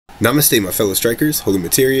Namaste my fellow strikers, Holy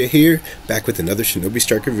Materia here, back with another Shinobi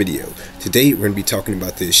Striker video. Today we're going to be talking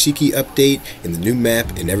about the Isshiki update and the new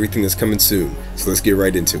map and everything that's coming soon. So let's get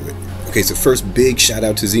right into it. Okay, so first big shout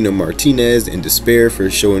out to Zeno Martinez and Despair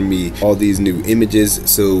for showing me all these new images.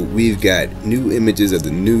 So we've got new images of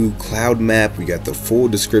the new cloud map, we got the full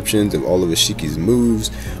descriptions of all of Isshiki's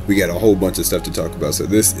moves, we got a whole bunch of stuff to talk about. So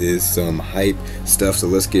this is some hype stuff, so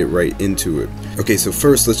let's get right into it. Okay, so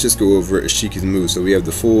first let's just go over Isshiki's moves. So we have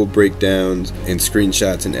the full breakdowns and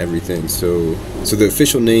screenshots and everything. So the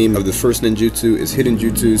official name of the first ninjutsu is Hidden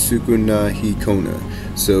Jutsu Sukuna Hikona.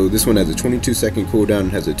 So this one has a 22-second cooldown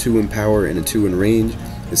and has a 2 in power and a 2 in range.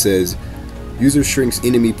 It says user shrinks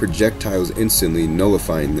enemy projectiles instantly,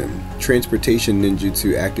 nullifying them. Transportation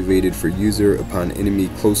ninjutsu activated for user upon enemy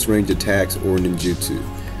close range attacks or ninjutsu.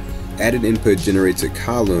 Added input generates a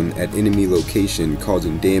column at enemy location,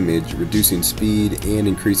 causing damage, reducing speed, and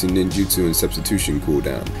increasing ninjutsu and substitution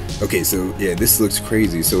cooldown. Okay, so yeah, this looks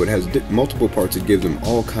crazy. So it has multiple parts that give them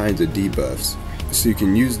all kinds of debuffs. So you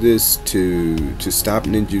can use this to stop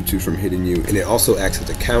ninjutsu from hitting you, and it also acts as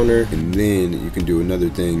a counter, and then you can do another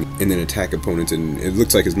thing and then attack opponents, and it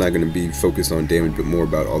looks like it's not going to be focused on damage but more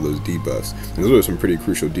about all those debuffs. And those are some pretty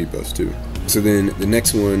crucial debuffs too. So then the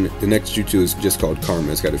next jutsu is just called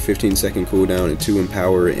Karma. It's got a 15-second cooldown, a 2 in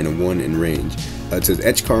power, and a 1 in range. It says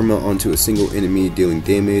etch Karma onto a single enemy dealing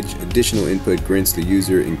damage. Additional input grants the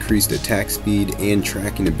user increased attack speed and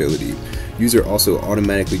tracking ability. User also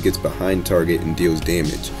automatically gets behind target and deals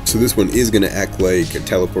damage. So this one is going to act like a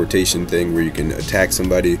teleportation thing where you can attack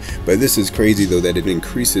somebody, but this is crazy though that it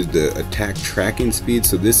increases the attack tracking speed,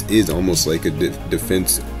 so this is almost like a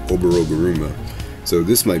defense Oberoguruma. So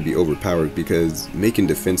this might be overpowered because making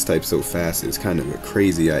defense type so fast is kind of a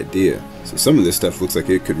crazy idea. So some of this stuff looks like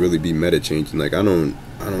it could really be meta changing. Like I don't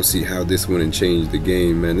see how this wouldn't change the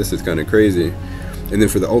game, man. This is kind of crazy. And then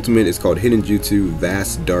for the ultimate, it's called Hidden Jutsu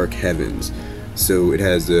Vast Dark Heavens. So it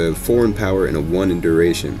has a 4 in power and a 1 in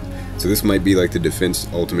duration. So this might be like the defense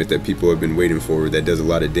ultimate that people have been waiting for that does a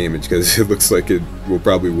lot of damage, because it looks like it will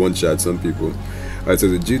probably one-shot some people. Alright, so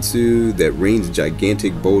the jutsu that rains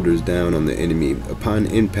gigantic boulders down on the enemy. Upon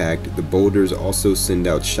impact, the boulders also send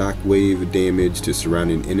out shockwave damage to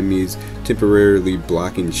surrounding enemies, temporarily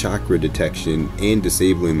blocking chakra detection and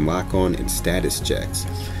disabling lock-on and status checks.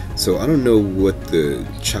 So I don't know what the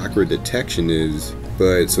chakra detection is,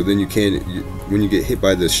 but so then you can't, when you get hit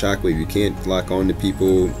by the shockwave, you can't lock on to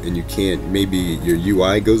people, and you can't, maybe your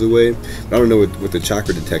UI goes away. I don't know what the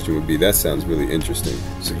chakra detection would be. That sounds really interesting.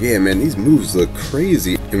 So yeah, man, these moves look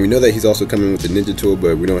crazy. And we know that he's also coming with the ninja tool,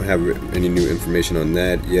 but we don't have any new information on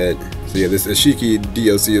that yet. So yeah, this Isshiki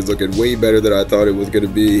DLC is looking way better than I thought it was going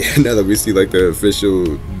to be now that we see like the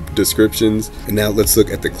official descriptions. And now let's look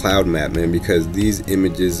at the cloud map, man, because these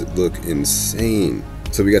images look insane.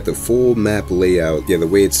 So we got the full map layout, yeah, the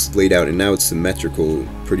way it's laid out, and now it's symmetrical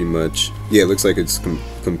pretty much. Yeah, it looks like it's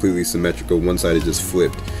completely symmetrical. One side is just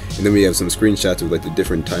flipped. And then we have some screenshots of like the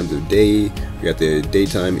different times of day. We got the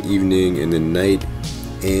daytime, evening, and then night.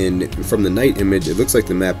 And from the night image, it looks like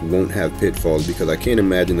the map won't have pitfalls, because I can't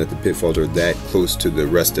imagine that the pitfalls are that close to the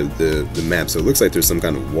rest of the map. So it looks like there's some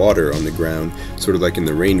kind of water on the ground, sort of like in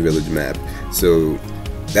the Rain Village map. So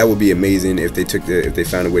that would be amazing if they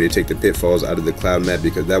found a way to take the pitfalls out of the cloud map,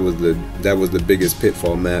 because that was the biggest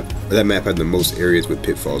pitfall map. Or that map had the most areas with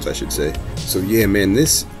pitfalls, I should say. So yeah, man,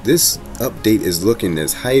 this update is looking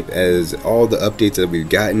as hype as all the updates that we've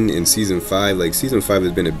gotten in season 5. Like season 5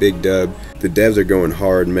 has been a big dub. The devs are going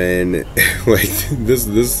hard, man. Like this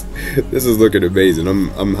is looking amazing. I'm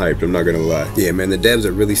hyped, I'm not gonna lie. Yeah, man, the devs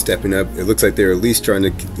are really stepping up. It looks like they're at least trying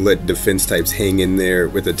to let defense types hang in there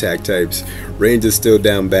with attack types. Range is still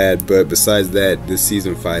down bad, but besides that, this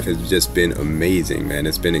season 5 has just been amazing, man.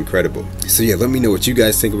 It's been incredible. So yeah, let me know what you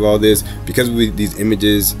guys think of all this. Because these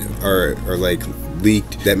images are like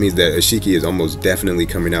leaked, that means that Isshiki is almost definitely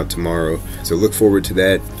coming out tomorrow, so look forward to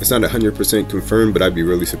that. It's not 100% confirmed, but I'd be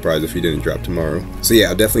really surprised if he didn't drop tomorrow. So yeah,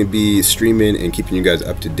 I'll definitely be streaming and keeping you guys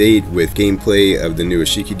up to date with gameplay of the new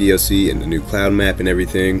Isshiki DLC and the new cloud map and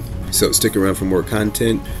everything. So stick around for more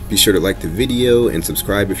content. Be sure to like the video and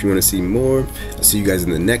subscribe if you want to see more. I'll see you guys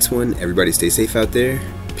in the next one. Everybody stay safe out there.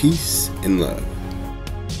 Peace and love.